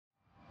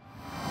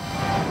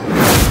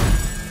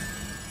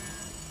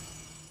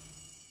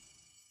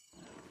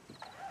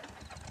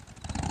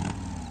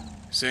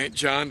St.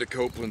 John to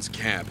Copeland's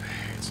camp.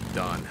 It's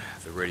done.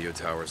 The radio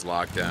tower's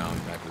locked down.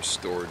 Back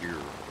restored to your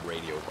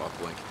radio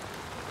uplink.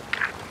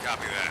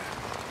 Copy that.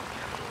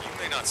 You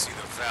may not see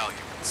the value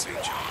in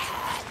St.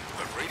 John,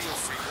 but Radio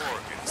Free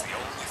Oregon is the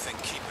only thing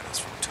keeping us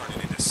from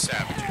turning into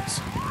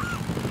savages.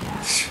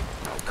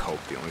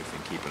 Cope, the only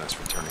thing keeping us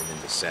from turning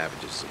into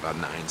savages is about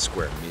 9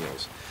 square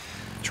meals.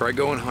 Try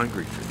going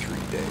hungry for 3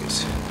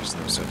 days. There's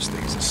no such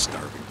thing as a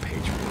starving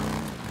patriot.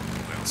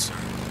 Well, sir,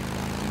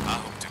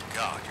 I hope to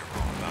God you're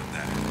wrong about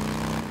that.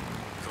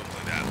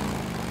 Copeland out.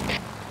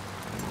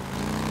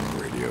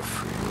 Radio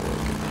Free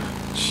Oregon.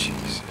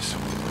 Jesus,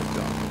 what have I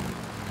done?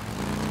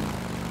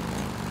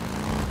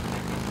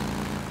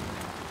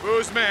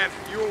 Booze man,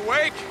 you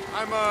awake?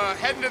 I'm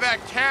heading to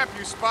that camp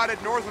you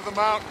spotted north of the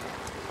mountain.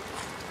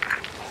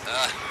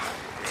 I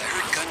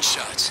heard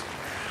gunshots.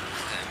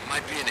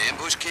 Might be an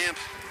ambush camp.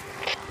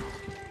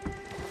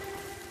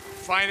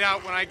 Find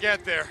out when I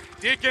get there.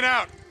 Deacon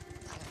out.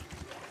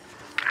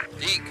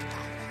 Deke, you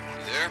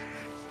there?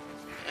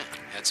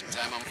 Had some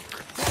time on me.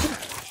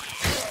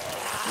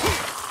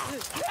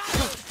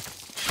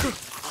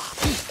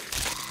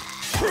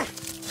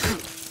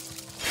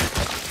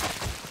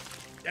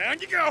 Down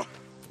you go.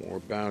 More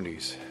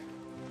bounties.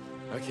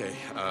 Okay,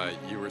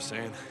 you were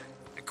saying?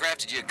 I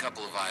crafted you a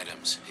couple of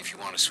items, if you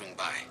want to swing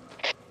by.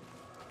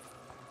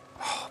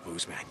 Oh,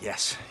 booze man,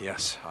 yes.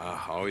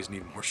 I always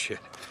need more shit.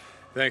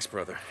 Thanks,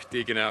 brother.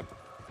 Deacon out.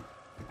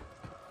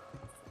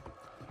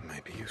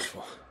 Might be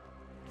useful.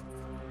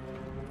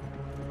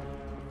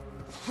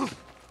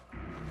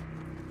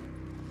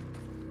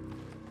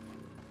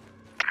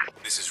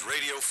 This is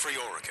Radio Free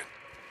Oregon.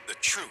 The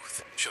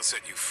truth shall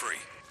set you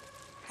free.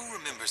 Who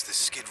remembers the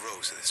skid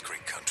rows of this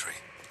great country?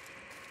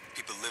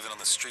 People living on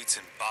the streets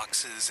in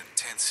boxes and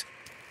tents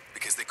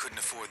because they couldn't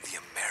afford the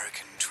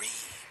American dream.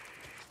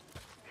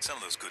 Some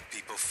of those good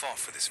people fought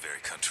for this very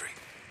country,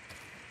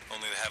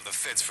 only to have the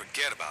feds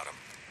forget about them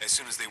as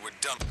soon as they were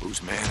done.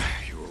 Booze man,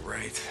 you were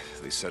right.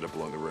 They set up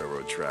along the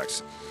railroad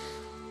tracks.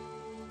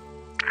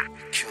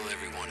 Kill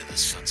every one of the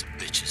sons of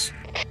bitches.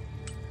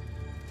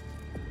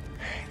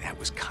 Hey, that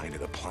was kind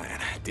of the plan.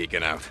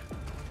 Deacon out.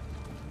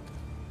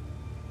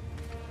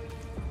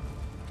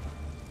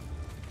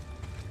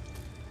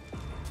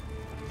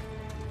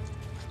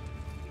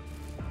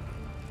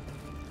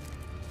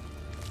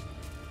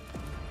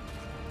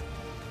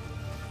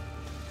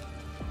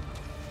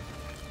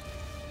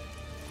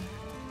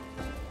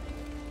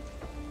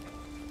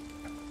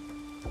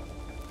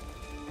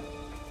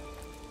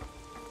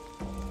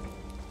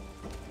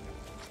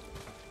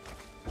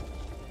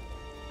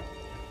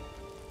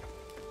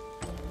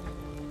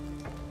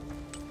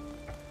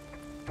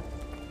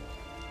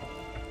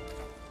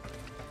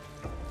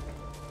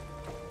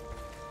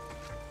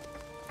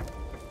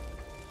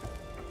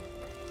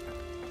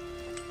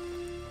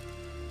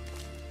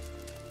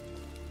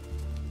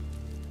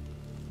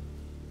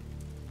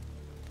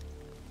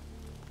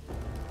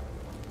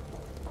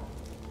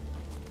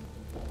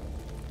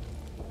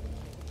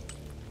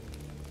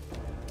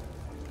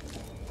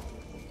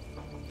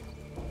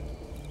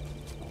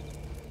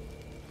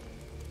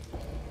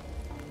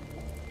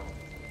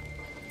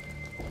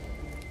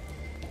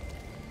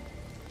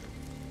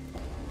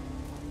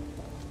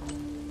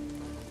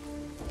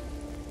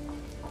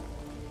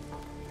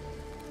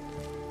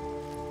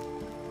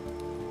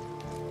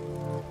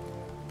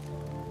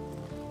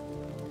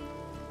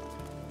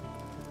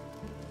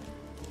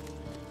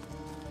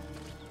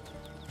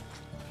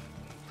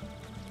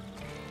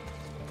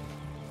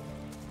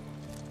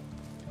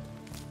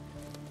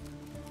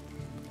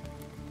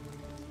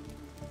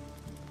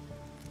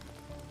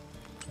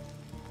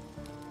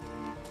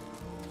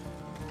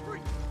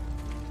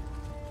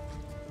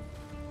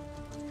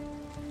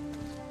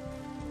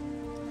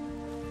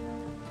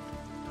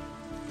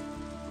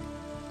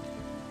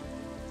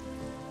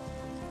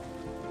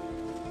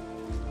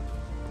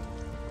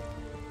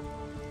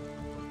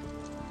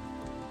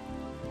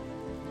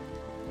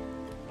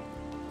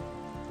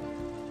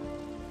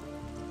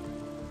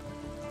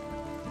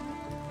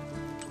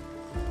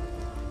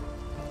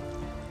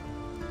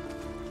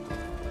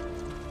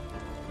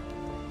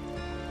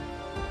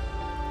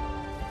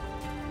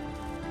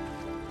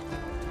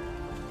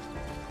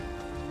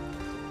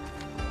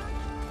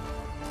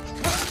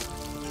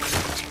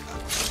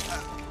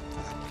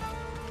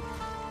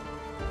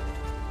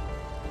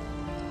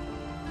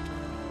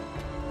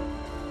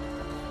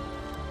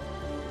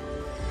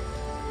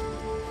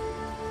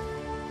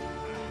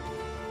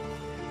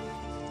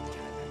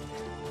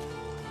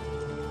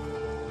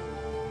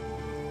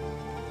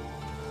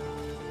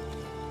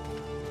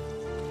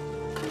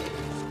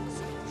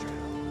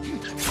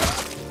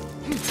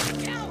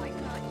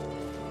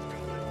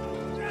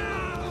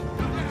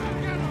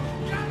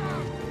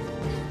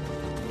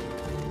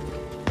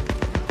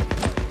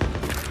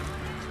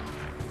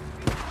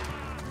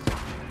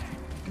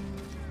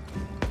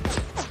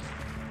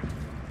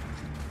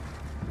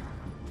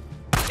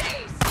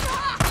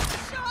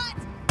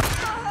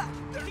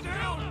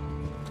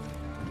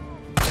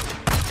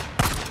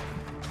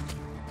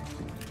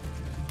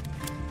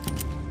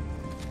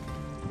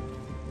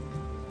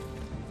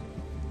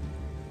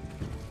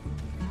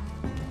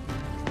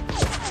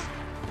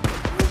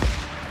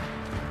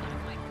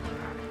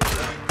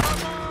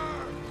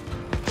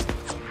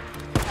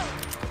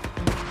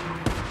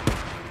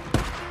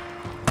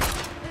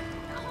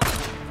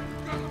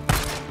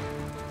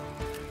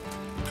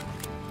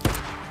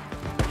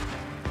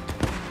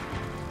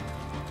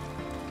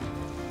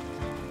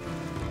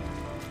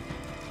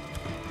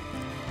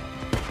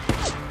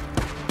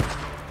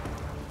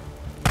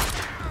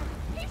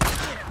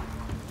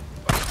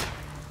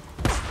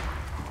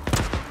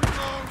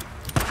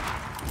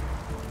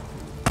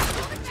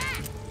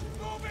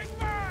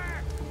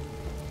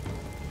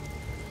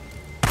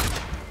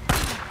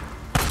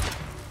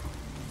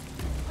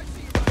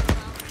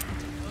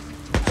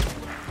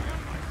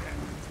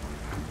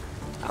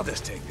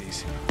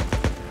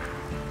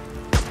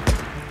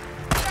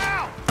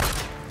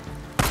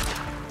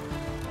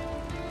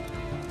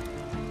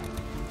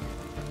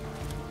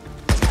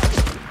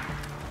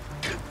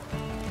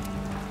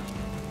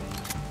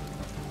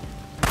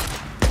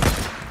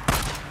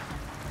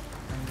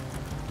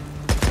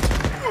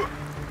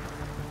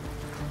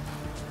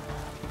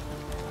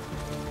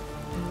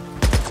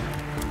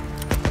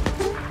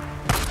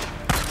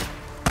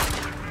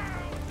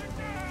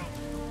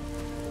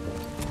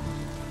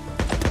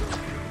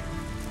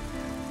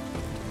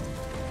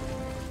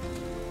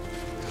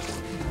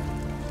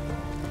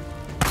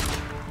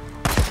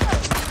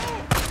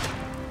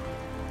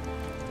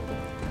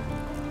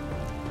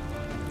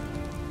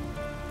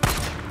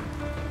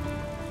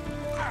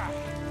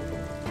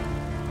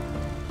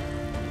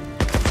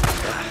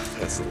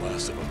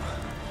 because of them.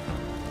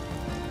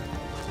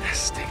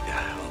 Stay the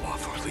hell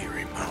off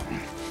O'Leary Mountain.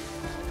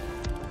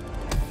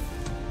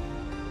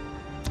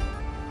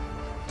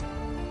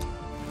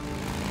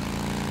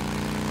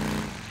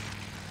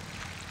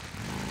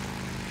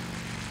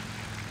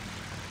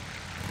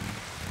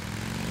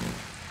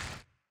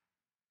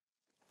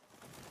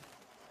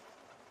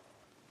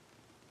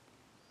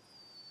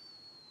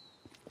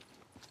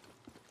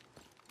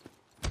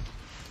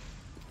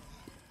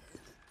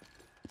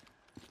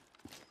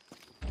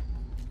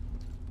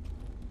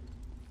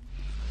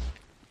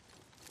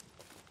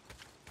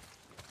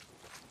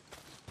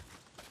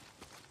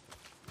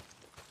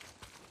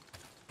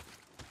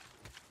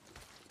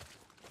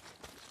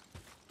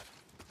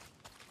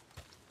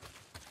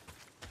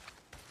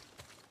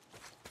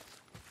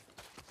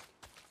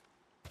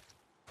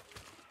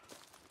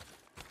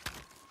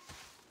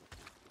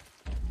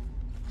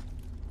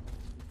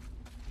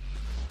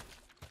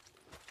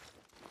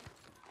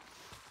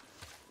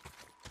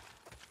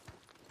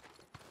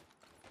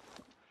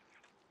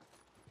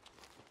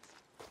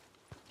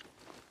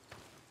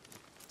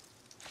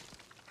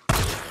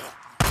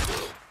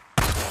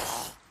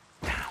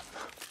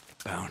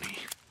 Bounty.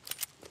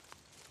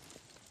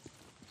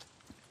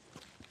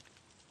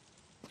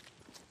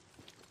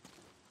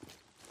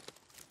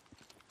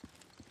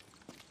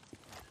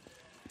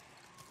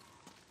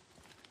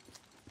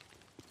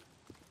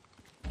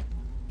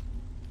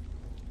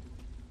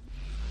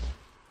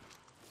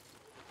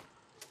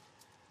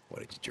 What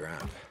did you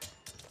drop?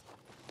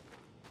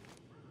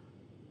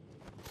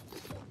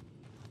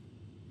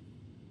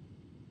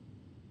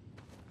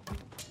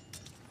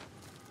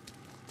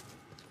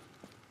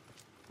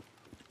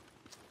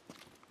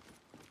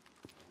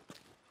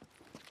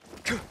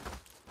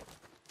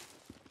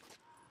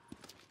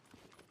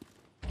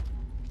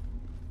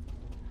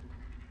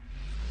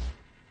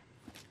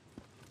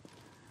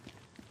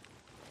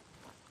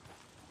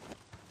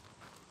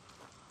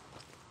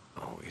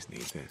 Always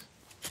need this.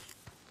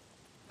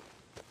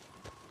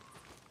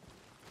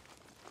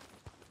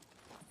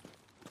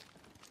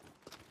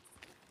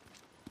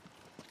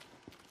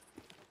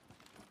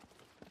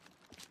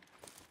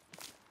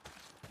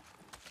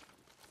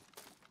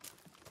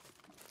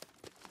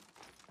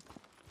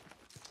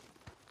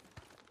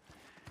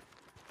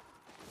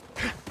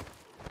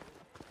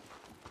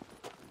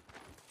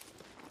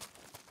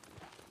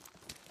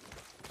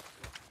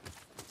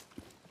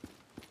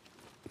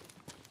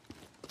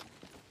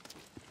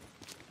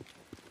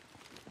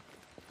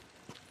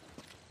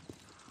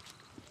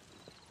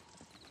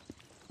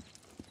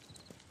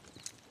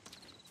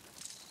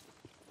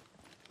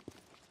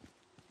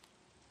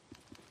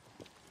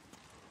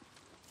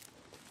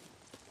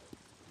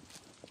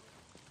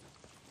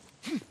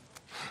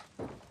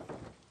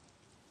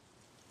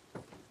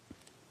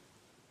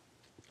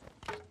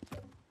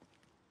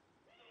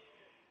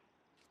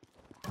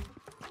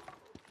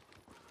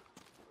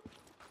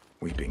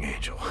 Weeping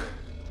Angel.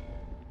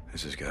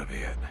 This has got to be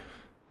it.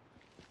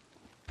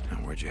 Now,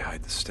 where'd you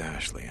hide the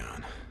stash,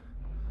 Leon?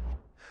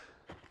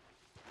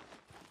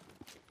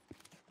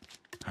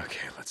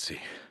 Okay, let's see.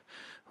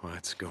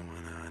 What's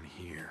going on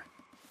here?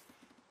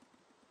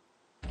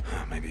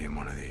 Maybe in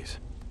one of these.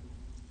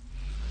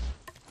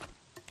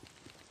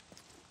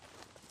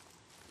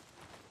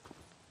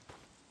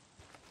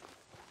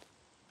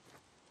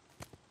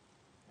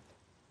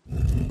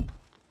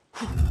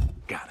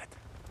 Got it.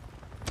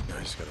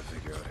 I just gotta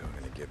figure out who I'm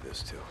gonna give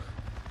this to.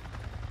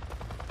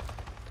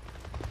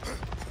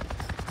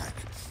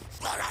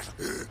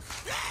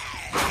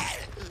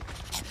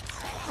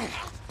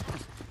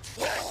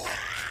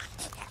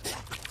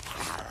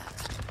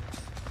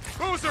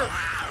 Boozer!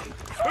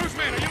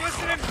 Boozman, are you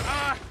listening?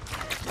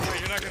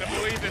 You're not gonna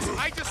believe this.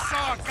 I just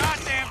saw a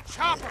goddamn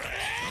chopper!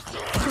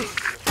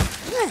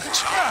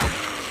 Chopper?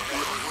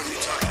 What are you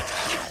talking about?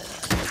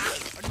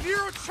 A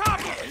Nero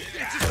chopper!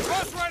 It just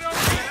buzzed right over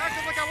me and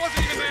acted like I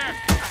wasn't even there.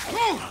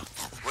 Woo!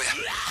 Wait,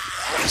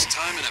 all this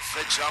time and a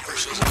Fed chopper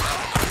shows up out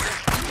of nowhere?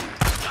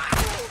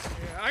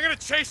 Yeah, I'm gonna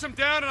chase them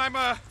down and I'm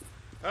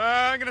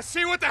gonna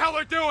see what the hell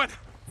they're doing.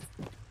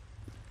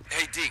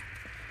 Hey, Deke.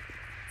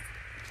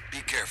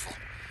 Be careful.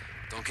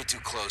 Don't get too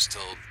close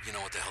till you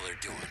know what the hell they're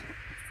doing.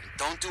 And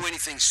don't do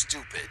anything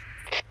stupid.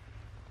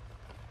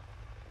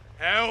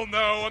 Hell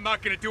no, I'm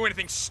not gonna do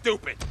anything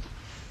stupid.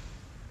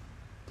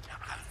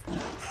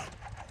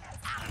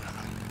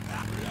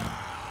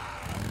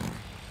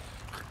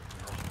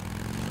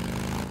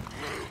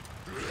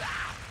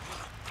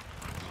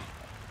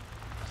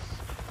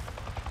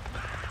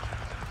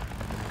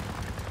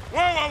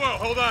 Whoa,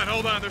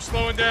 hold on, they're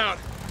slowing down.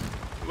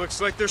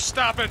 Looks like they're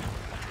stopping.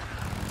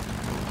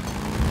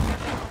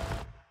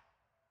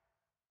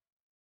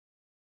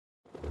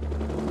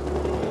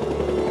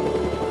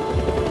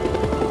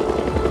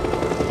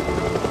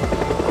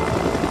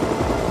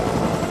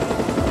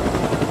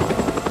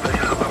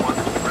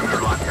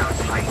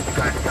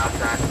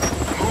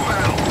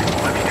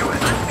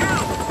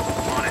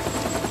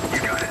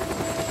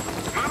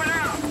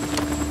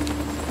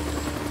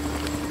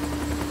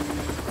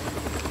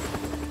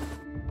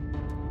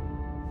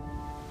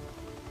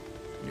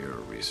 You're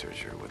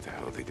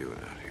are they doing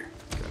out here?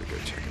 Gotta go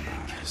check them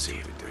out, see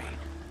what they're doing.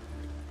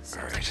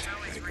 Alright,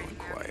 gotta go in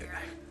quiet.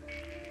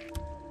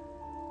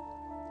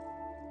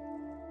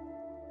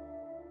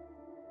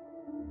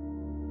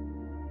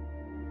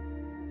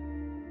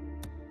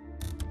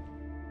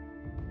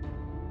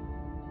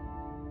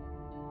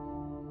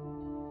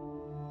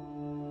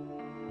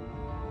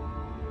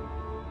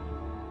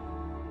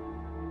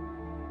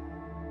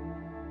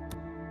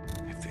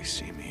 If they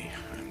see me,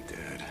 I'm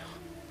dead.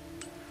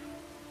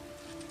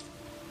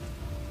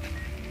 I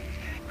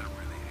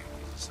really hate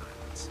these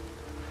assignments.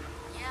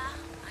 Yeah,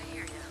 I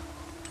hear you.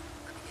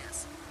 Let me guess.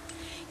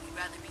 You'd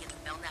rather be in the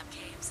Belknap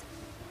caves?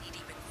 Need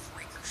even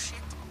freaker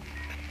shit?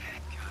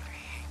 God, I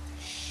hate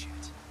this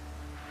shit.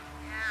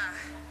 Yeah.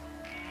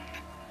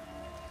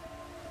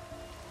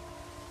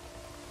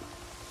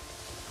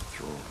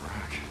 Throw a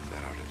rock,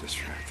 that ought to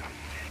distract them.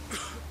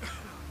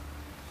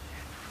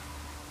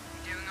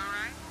 You doing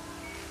alright?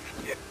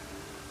 Yeah.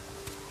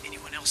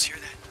 Anyone else hear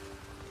that?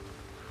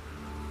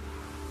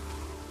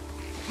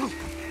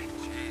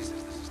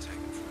 Jesus, this is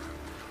taking forever.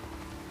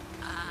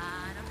 I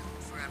don't know.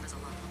 Forever's a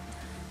long time.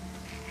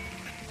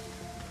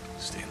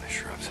 Stay in the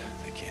shrubs.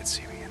 They can't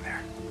see me in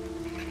there.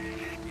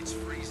 It's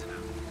freezing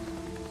out.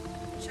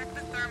 Check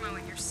the thermo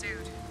in your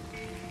suit.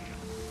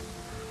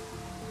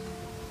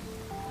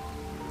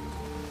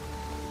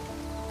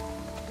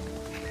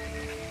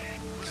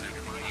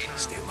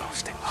 Stay low,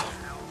 stay low.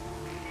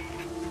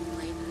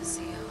 Late in the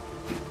CO.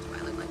 Do I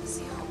look like the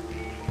CO?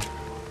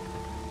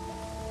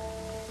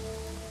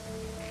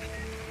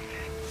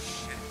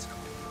 Shit, it's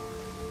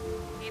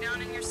going. Heat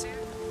on in your suit?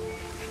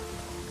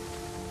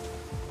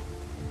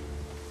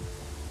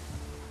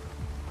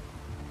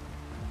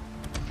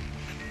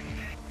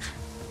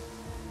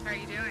 How are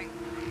you doing?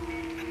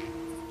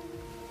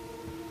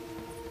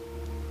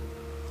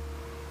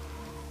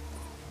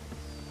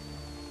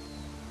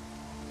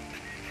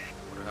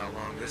 Wonder how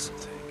long this will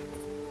take.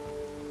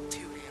 Too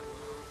damn long.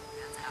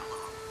 That's how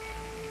long.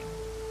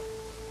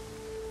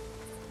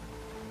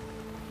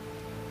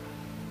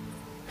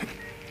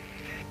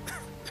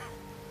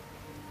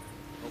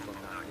 Hope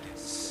I'm not getting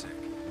sick.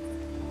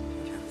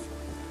 Can't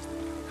afford these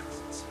little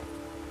cousins.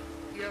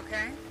 You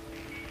okay?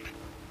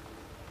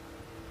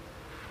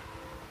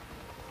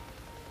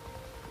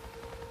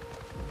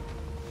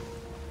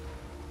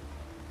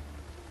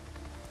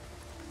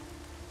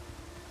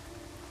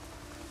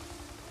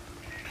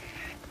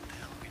 What the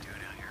hell are we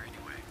doing out here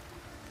anyway?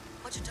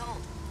 What you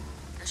told?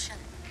 No shit.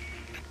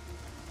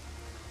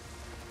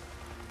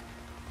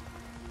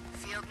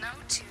 Field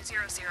note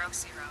 2000.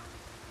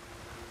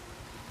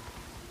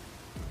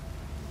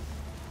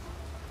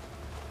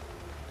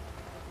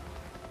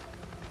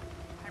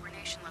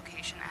 Hibernation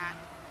location at...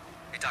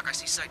 Hey, Doc, I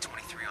see Site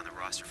 23 on the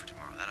roster for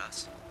tomorrow. That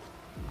us?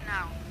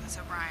 No, that's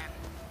O'Brien.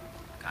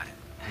 Got it.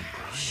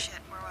 Shit,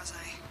 where was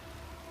I?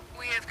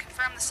 We have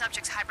confirmed the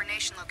subject's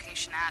hibernation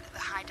location at the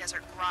High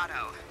Desert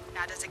Grotto,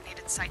 now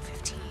designated Site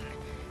 15.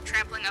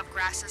 Trampling of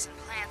grasses and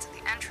plants at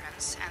the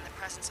entrance and the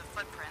presence of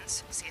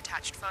footprints, see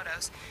attached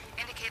photos,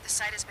 indicate the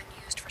site has been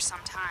used for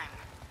some time.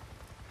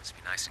 Must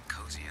be nice and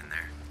cozy in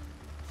there.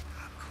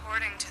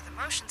 According to the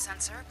motion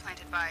sensor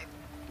planted by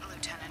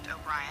Lieutenant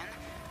O'Brien,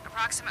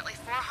 approximately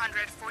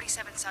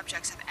 447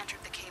 subjects have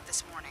entered the cave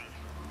this morning.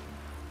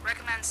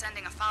 Recommend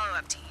sending a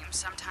follow-up team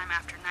sometime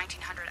after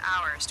 1900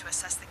 hours to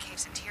assess the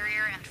cave's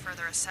interior and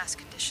further assess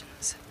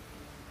conditions.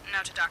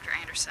 Note to Dr.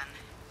 Anderson.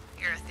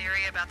 Your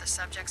theory about the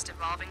subjects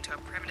devolving to a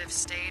primitive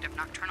state of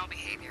nocturnal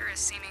behavior is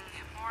seeming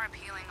more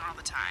appealing all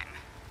the time.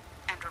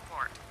 End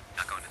report.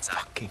 Not going inside.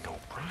 Fucking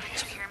O'Brien.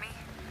 Did you hear me?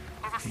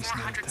 Over He's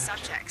not 400 that.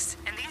 subjects.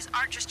 And these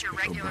aren't just your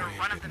regular O'Brien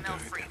run-of-the-mill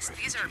didn't die at that freaks.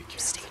 These are refugee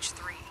camp. stage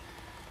 3. They're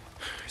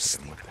Then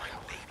sleeping what the like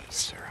hell, babies.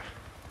 Sarah?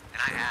 And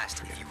I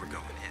asked if you were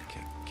going in.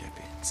 Can't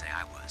be. Say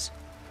I was.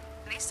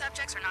 These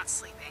subjects are not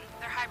sleeping.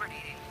 They're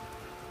hibernating.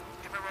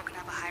 Ever woken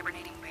up a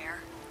hibernating bear?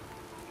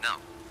 No.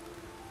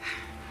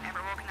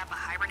 Ever woken up a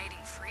hibernating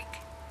freak?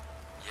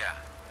 Yeah,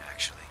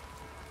 actually.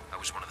 I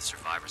was one of the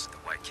survivors at the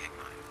White King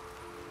mine.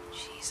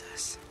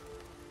 Jesus.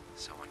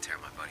 Someone tear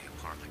my buddy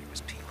apart like it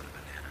was peeling a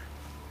banana.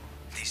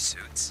 These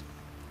suits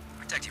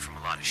protect you from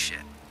a lot of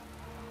shit.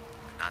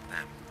 But not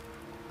them.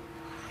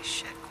 Holy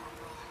shit,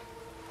 Corporal.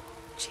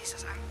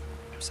 Jesus,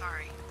 I'm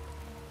sorry.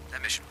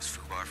 That mission was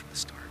FUBAR from the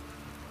start.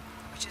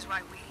 Which is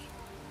why we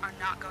are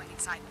not going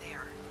inside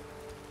there.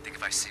 Think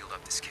if I sealed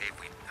up this cave,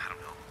 we'd, I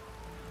don't know,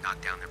 knock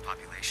down their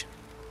population?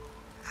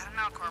 I don't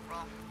know,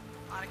 Corporal.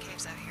 A lot of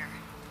caves out here.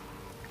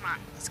 Come on,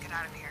 let's get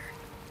out of here.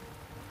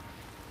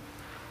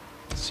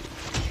 See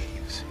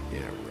caves.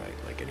 Yeah, right.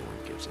 Like anyone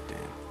gives a damn.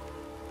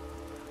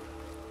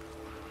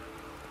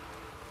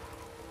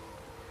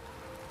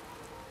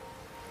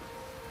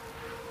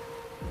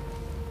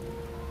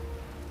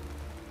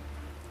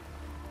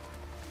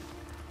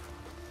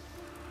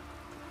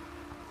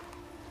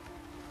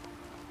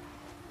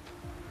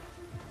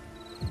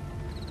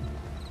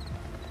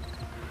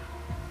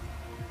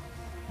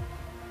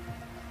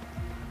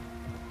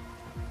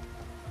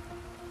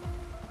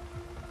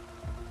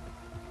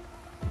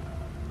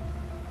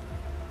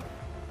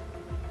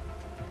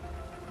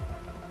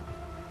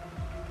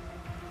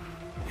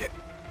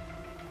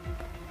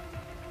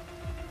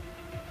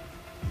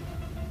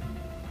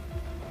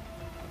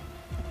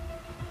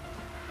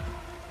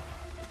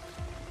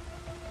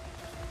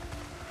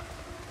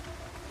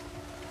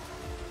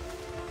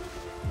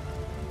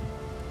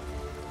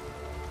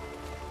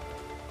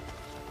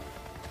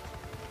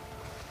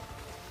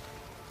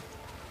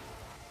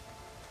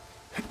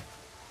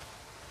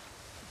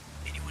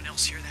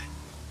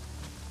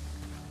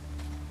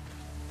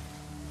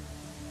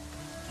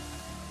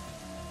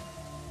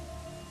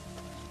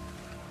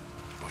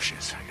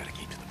 bushes. I gotta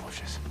keep to the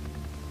bushes.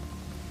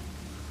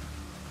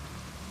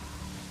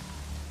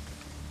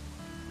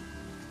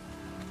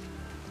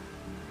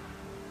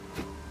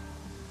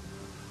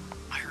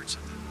 I heard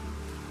something.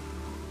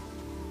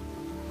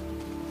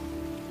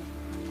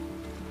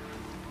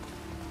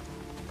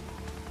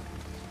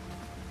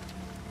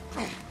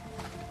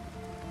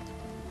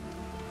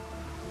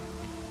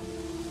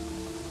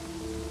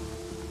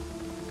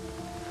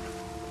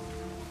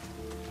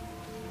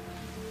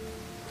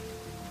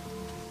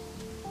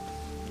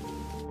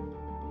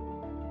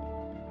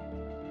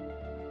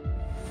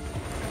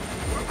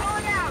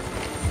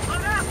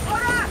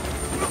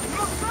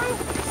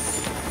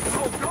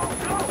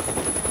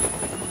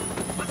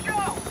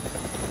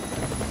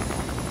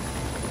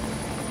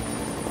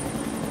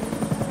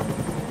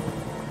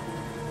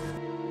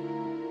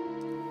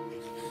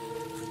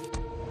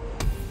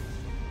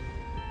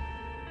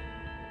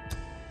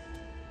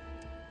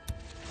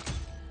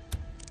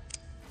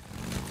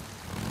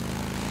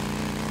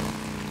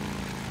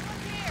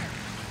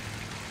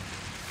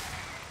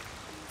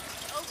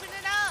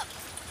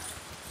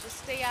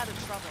 Stay out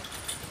of trouble.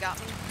 Got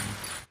me?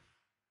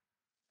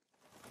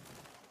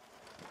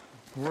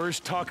 Where's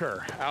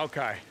Tucker? Alki.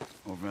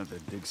 Over at the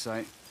dig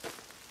site.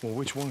 Well,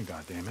 which one,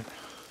 goddammit?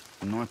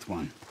 The north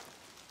one.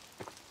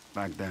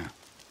 Back there.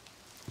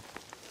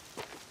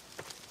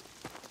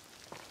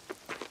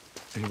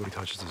 Anybody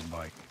touches this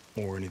bike,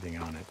 or anything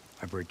on it,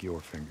 I break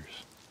your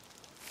fingers.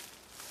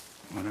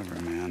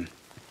 Whatever, man.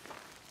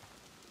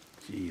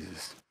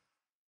 Jesus.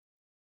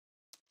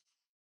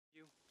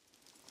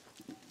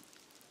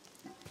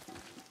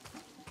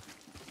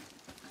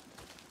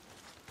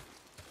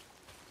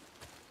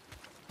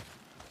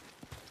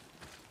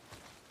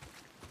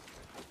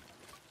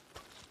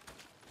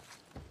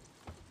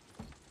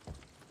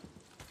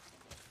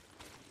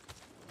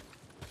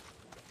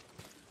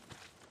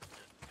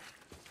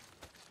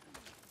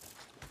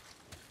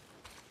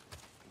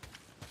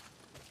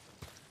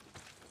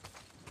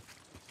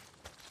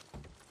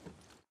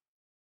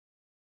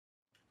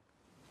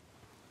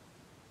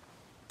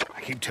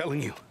 I keep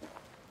telling you.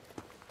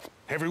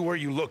 Everywhere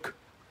you look,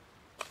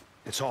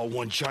 it's all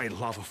one giant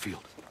lava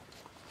field.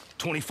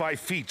 25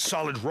 feet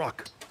solid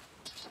rock.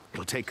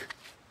 It'll take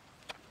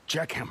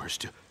jackhammers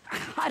to...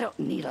 I don't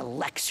need a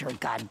lecture,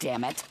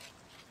 goddammit.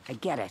 I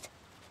get it.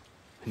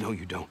 No,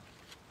 you don't.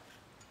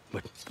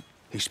 But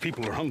these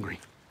people are hungry.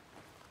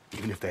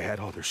 Even if they had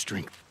all their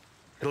strength.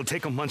 It'll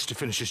take them months to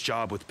finish this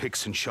job with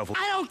picks and shovels.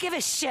 I don't give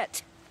a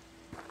shit!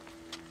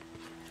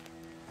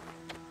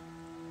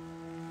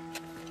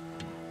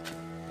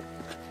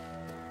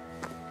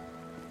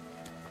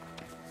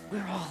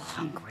 We're all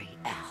hungry,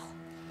 Al.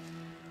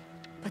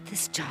 But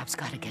this job's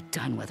gotta get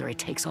done whether it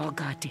takes all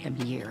goddamn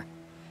year.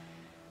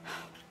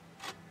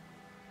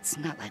 It's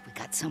not like we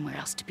got somewhere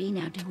else to be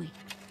now, do we?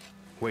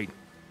 Wait.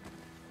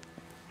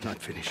 Not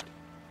finished.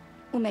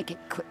 We'll make it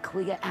quick,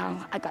 will ya,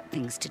 Al? I got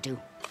things to do.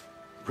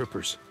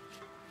 Rippers.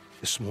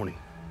 This morning,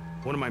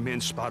 one of my men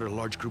spotted a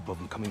large group of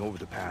them coming over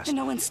the pass. And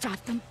no one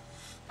stopped them?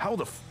 How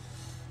the f...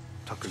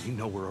 Tucker, you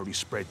know we're already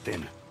spread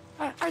thin.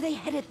 Are they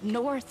headed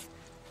north?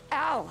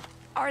 Al,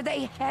 are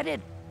they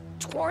headed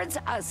towards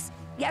us?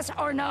 Yes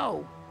or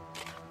no?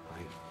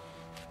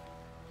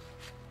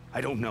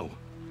 I don't know.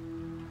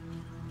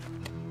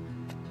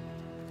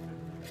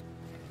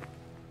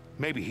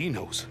 Maybe he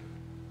knows.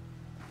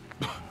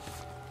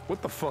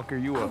 What the fuck are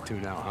you up to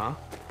now, huh?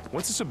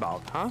 What's this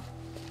about, huh?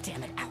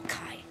 Damn it,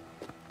 Alki.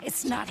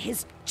 It's not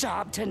his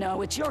job to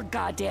know, it's your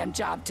goddamn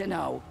job to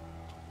know.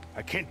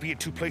 I can't be at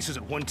two places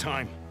at one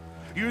time.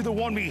 You either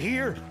want me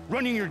here,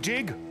 running your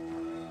dig,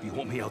 or you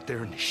want me out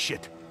there in the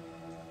shit,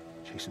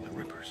 chasing the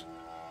Rippers.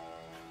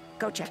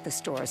 Go check the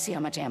store, see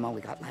how much ammo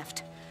we got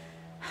left.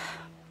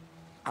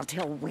 I'll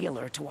tell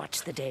Wheeler to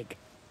watch the dig.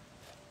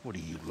 What are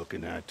you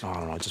looking at? I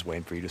don't know, just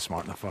waiting for you to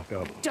smarten the fuck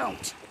up.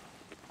 Don't!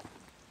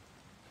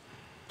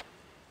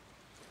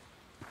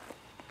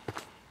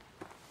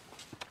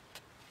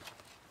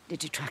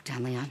 Did you track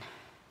down Leon?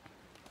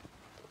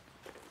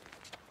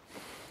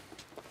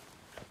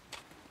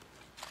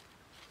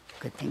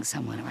 Good thing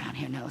someone around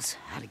here knows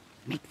how to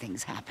make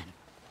things happen.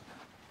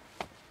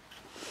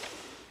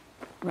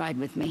 Ride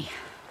with me.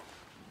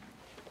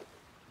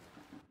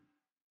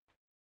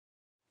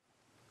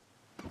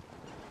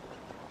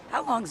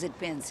 How long's it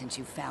been since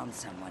you found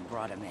someone,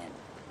 brought him in?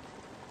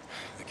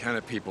 The kind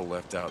of people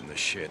left out in the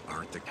shit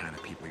aren't the kind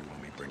of people you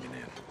want me bringing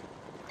in.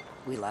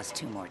 We lost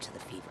 2 more to the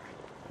fever.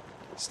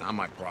 It's not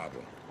my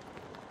problem.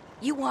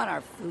 You want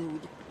our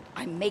food?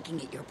 I'm making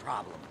it your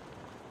problem.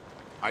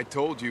 I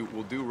told you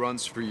we'll do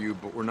runs for you,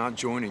 but we're not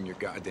joining your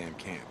goddamn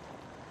camp.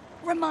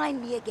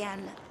 Remind me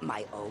again,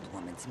 my old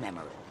woman's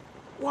memory.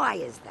 Why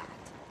is that?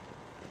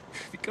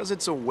 Because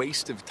it's a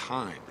waste of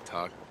time,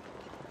 Tuck.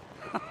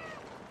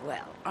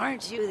 Well,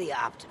 aren't you the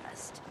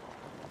optimist?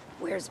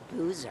 Where's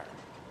Boozer?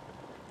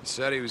 He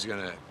said he was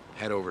gonna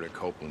head over to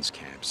Copeland's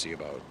camp, see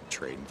about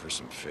trading for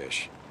some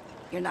fish.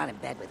 You're not in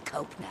bed with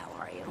Cope now,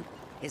 are you?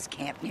 His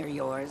camp near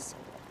yours?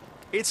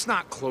 It's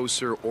not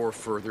closer or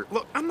further.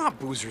 Look, I'm not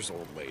Boozer's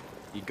old lady.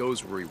 He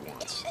goes where he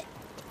wants.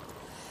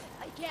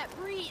 can't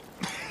breathe.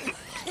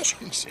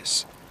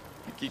 Jesus.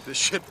 You keep this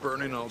shit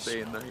burning all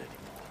day and night.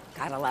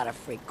 Got a lot of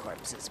freak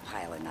corpses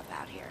piling up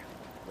out here.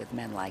 With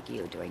men like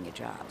you doing your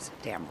jobs.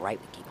 Damn right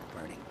we keep it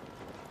burning.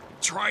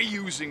 Try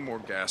using more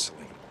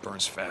gasoline.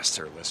 Burns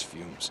faster, less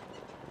fumes.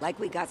 Like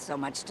we got so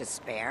much to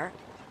spare?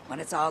 When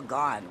it's all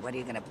gone, what are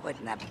you gonna put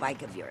in that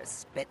bike of yours?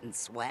 Spit and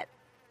sweat?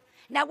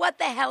 Now what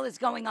the hell is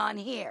going on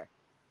here?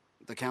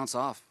 The count's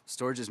off.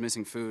 Storage is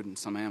missing food and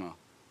some ammo.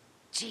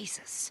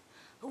 Jesus.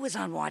 Who was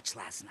on watch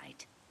last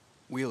night?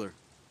 Wheeler,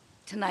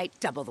 Tonight,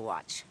 double the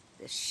watch.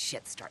 This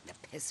shit's starting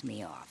to piss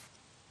me off.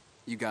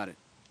 you got it.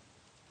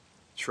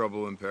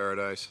 Trouble in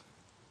paradise?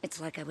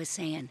 It's like I was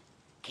saying.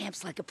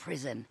 Camp's like a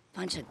prison.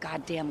 Bunch of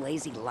goddamn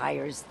lazy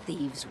liars,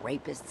 thieves,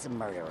 rapists, and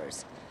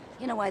murderers.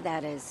 You know why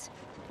that is?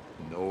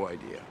 No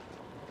idea.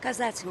 'Cause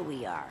that's who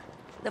we are.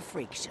 The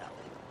freak show.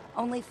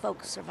 Only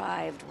folks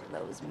survived were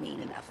those mean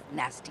enough,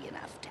 nasty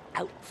enough to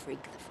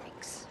out-freak the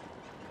freaks.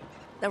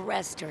 The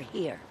rest are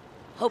here.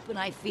 Hoping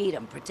I feed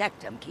them,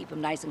 protect them, keep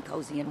them nice and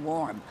cozy and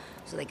warm,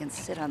 so they can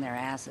sit on their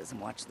asses and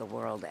watch the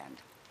world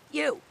end.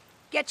 You!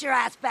 Get your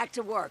ass back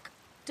to work.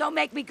 Don't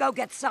make me go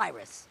get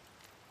Cyrus.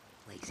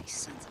 Lazy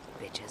sons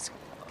of bitches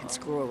can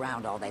screw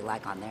around all they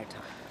like on their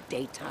time.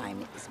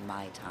 Daytime is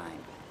my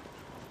time.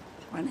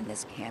 Running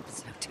this camp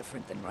is no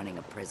different than running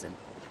a prison.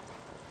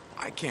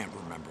 I can't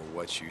remember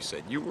what you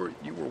said. You were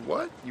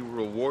what? You were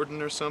a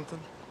warden or something?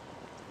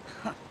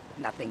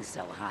 Nothing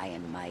so high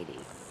and mighty.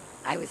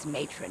 I was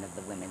matron of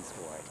the women's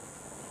ward.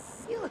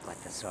 You look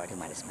like the sort who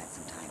might have spent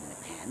some time in the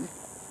pen,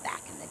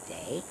 back in the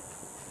day.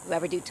 You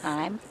ever do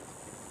time?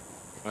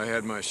 I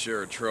had my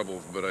share of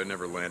trouble, but I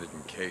never landed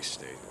in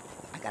K-State.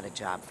 I got a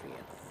job for you.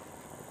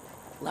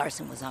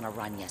 Larson was on a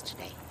run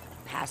yesterday.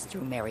 Passed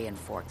through Marion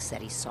Fork,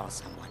 said he saw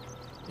someone.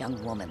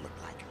 Young woman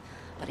looked like,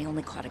 but he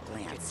only caught a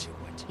glance.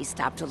 He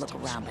stopped to look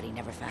around, but he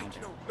never found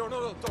her. No,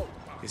 don't.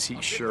 Is he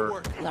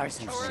sure?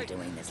 Larson's been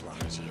doing this long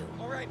as you.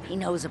 He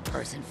knows a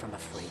person from a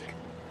freak.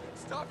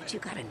 But you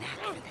got a knack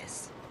for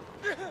this.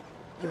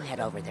 You head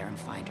over there and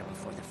find her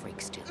before the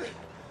freaks do.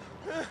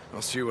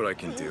 I'll see what I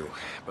can do.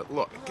 But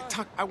look,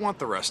 I want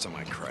the rest of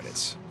my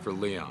credits for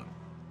Leon.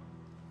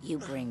 You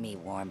bring me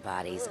warm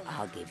bodies,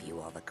 I'll give you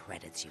all the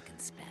credits you can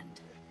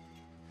spend.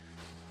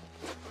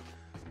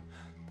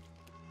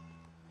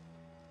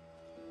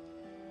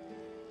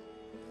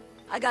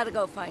 I gotta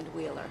go find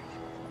Wheeler.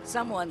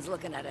 Someone's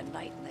looking at a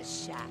night in the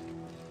shack.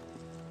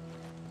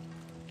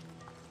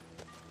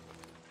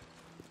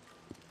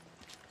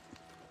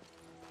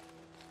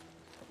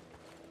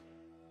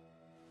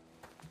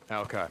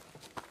 Alcott.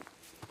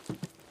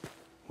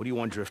 What do you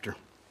want, Drifter?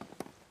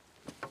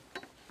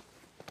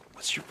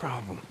 What's your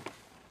problem?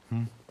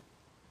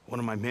 One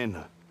of my men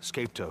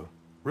escaped a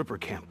Ripper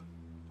camp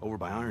over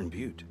by Iron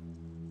Butte.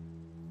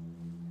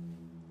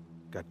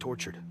 Got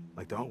tortured,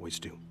 like they always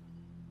do.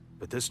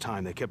 But this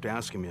time they kept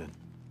asking me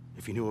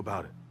if you knew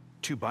about it.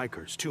 Two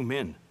bikers, two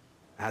men,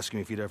 asking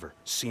me if you'd ever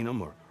seen them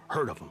or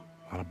heard of them.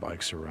 A lot of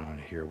bikes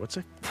around here. What's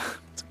it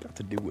got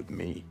to do with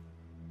me?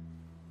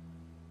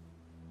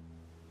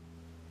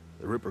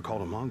 The Ripper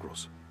called them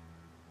mongrels.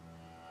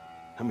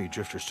 How many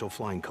drifters still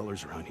flying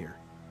colors around here?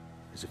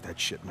 As if that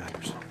shit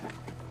matters.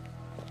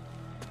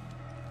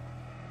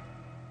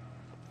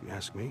 If you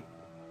ask me,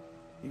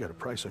 you got a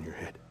price on your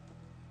head.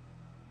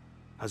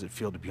 How's it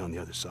feel to be on the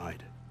other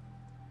side?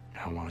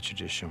 Now, why don't you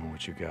just show me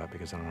what you got,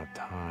 because I don't have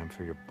time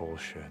for your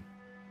bullshit.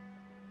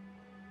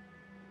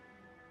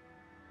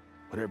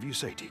 Whatever you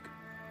say, Deke.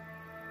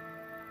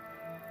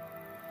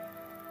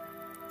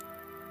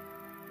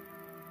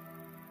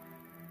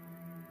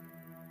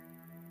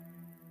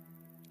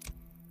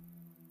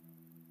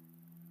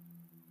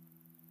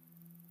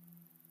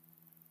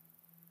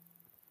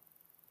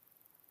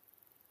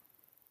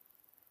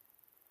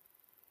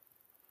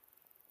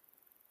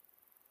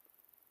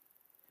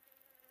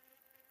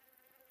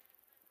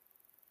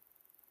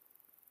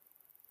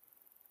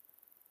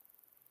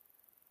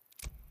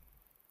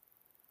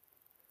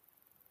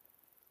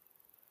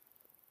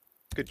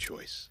 Good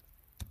choice.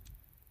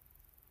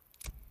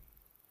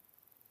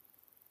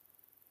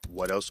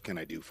 What else can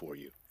I do for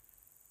you?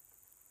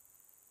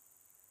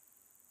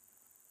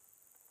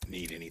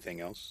 Need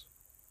anything else?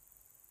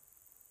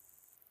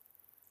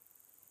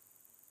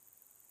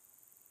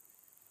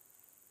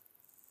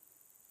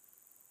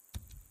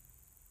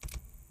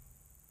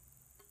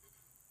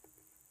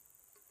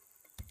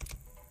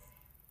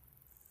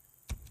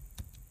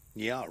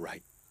 Yeah, all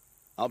right.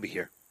 I'll be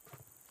here.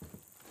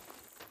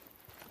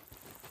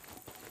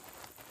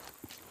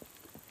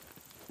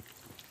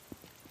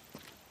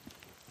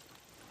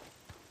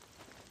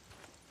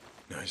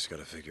 I just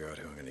gotta figure out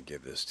who I'm gonna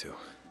give this to.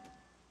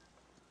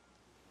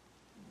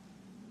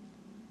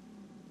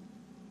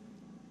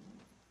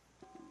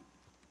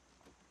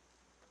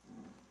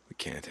 We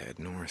can't head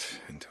north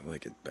until I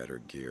get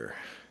better gear.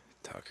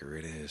 Tucker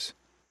it is.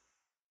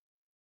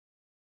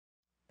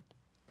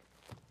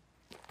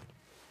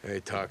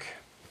 Hey, Tuck.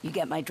 You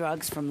get my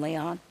drugs from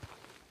Leon?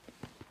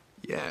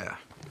 Yeah.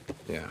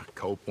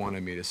 Cope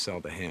wanted me to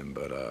sell to him,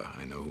 but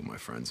I know who my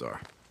friends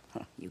are.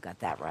 You got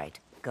that right.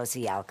 Go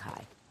see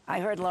Alki. I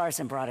heard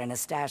Larson brought in a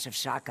stash of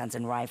shotguns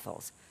and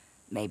rifles.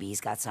 Maybe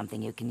he's got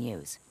something you can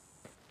use.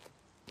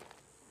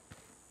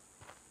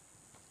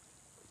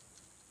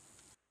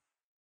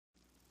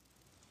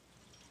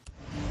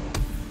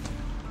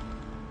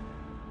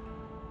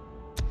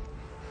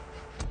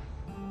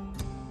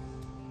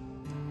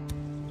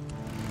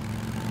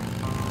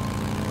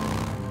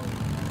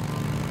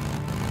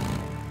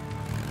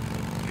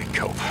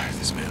 Cope,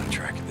 this man I'm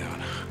tracking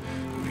down.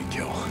 Who'd he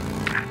kill?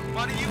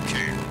 Why do you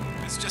care?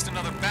 It's just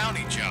another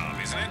bounty job,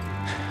 isn't it?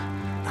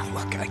 Now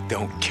look, I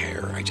don't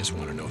care. I just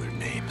want to know their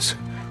names.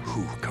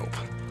 Who, Cope?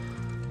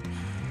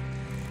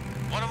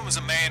 One of them was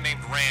a man named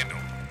Randall.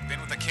 Been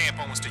with the camp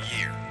almost a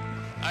year.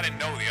 I didn't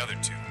know the other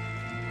two.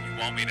 You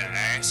want me to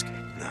ask?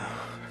 No,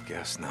 I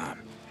guess not.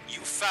 You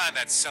find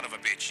that son of a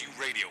bitch, you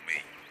radio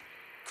me.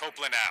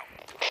 Copeland out.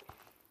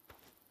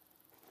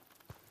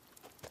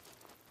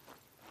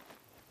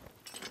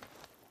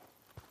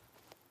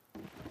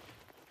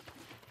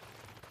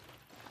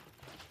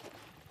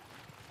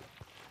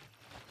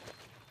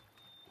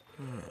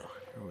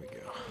 Here we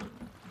go.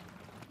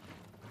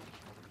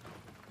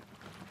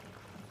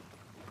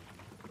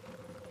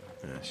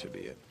 That should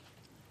be it.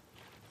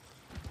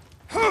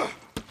 All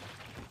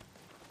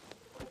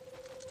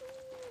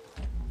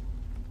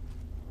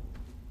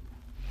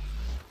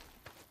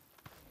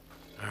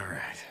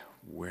right,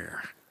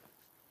 where?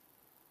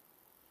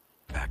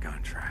 Back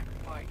on track.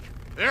 Mike.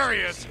 There he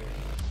is.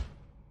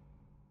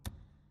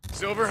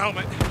 Silver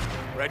helmet,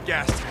 red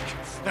gas tank.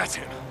 That's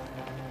him.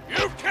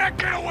 You can't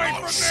get away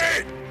from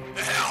me!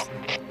 The hell?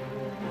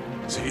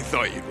 So you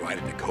thought you'd ride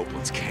into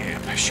Copeland's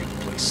camp, shoot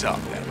the place up,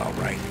 that about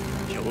right?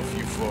 Kill a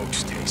few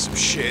folks, take some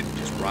shit,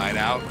 just ride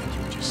out like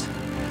you were just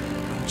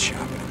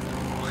chopping at the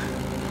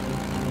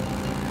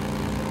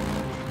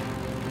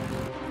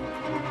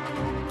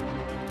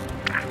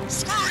ball.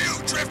 Screw you,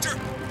 Drifter!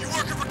 You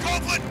working for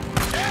Copeland?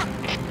 Yeah!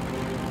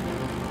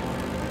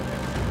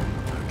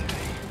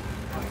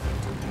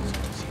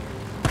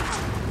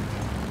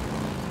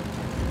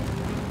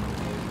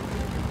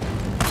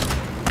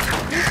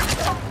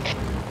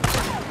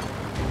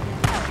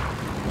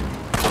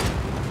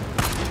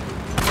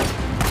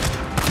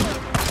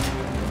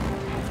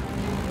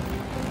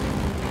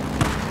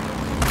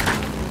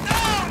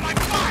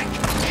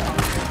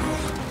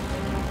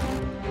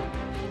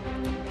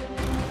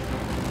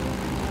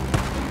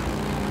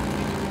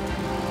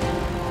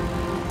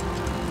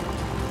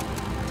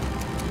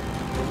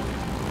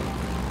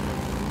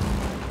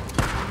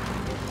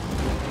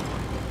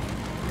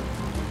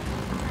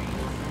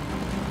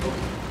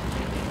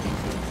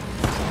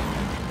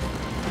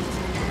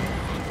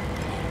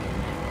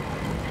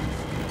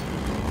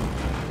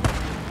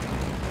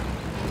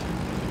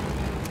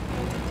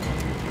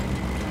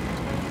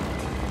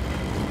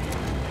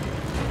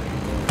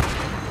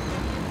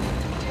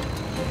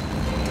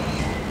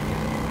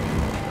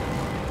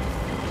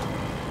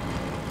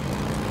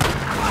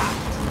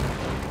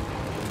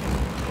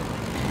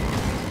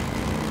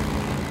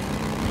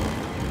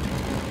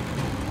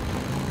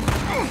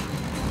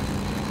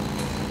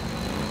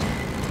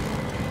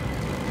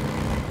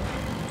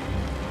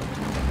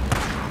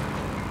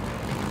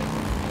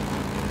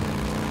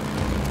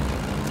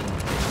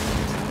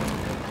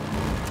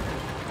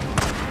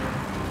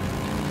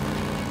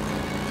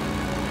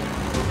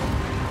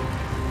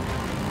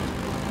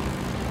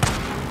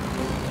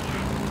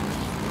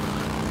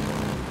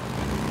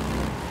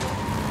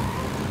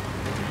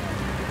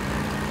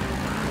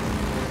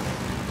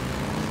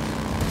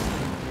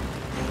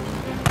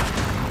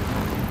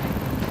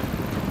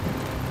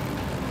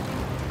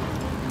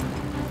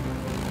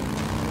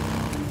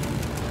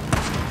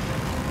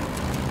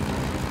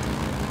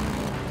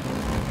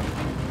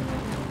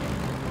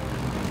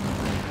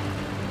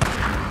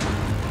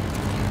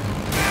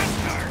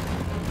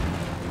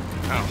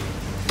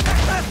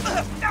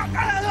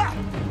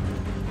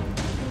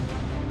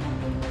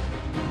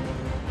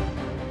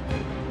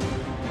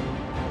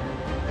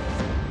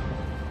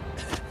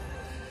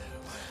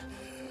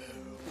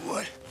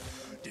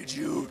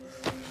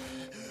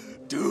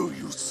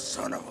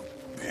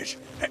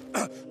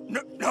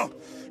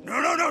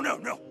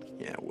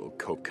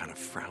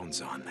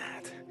 On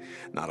that.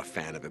 Not a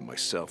fan of it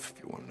myself,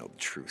 if you want to know the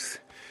truth.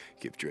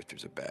 Give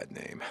drifters a bad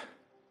name.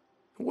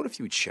 What if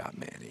you'd shot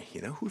Manny?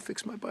 You know, who'd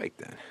fix my bike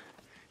then?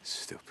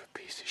 Stupid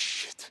piece of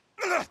shit.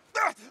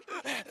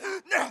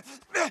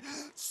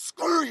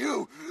 Screw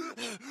you!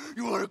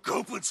 You want to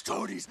Copeland's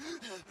toadies?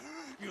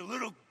 You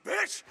little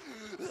bitch!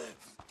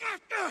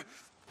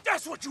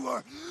 That's what you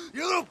are!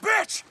 You little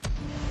bitch!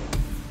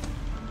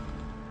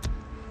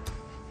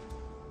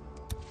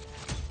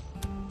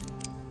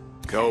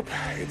 Cope,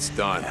 it's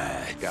done.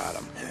 Got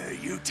him.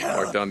 You tell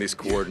Mark down these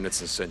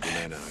coordinates and send your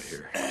man out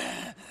here.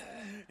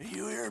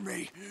 You hear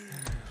me?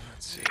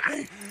 Let's see.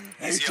 Hey,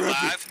 Is he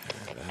alive?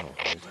 That'll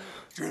hold.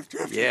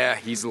 Drift. Yeah,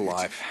 he's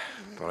alive.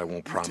 But I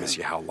won't promise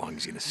you how long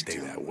he's gonna stay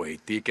that way.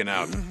 Deacon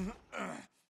out.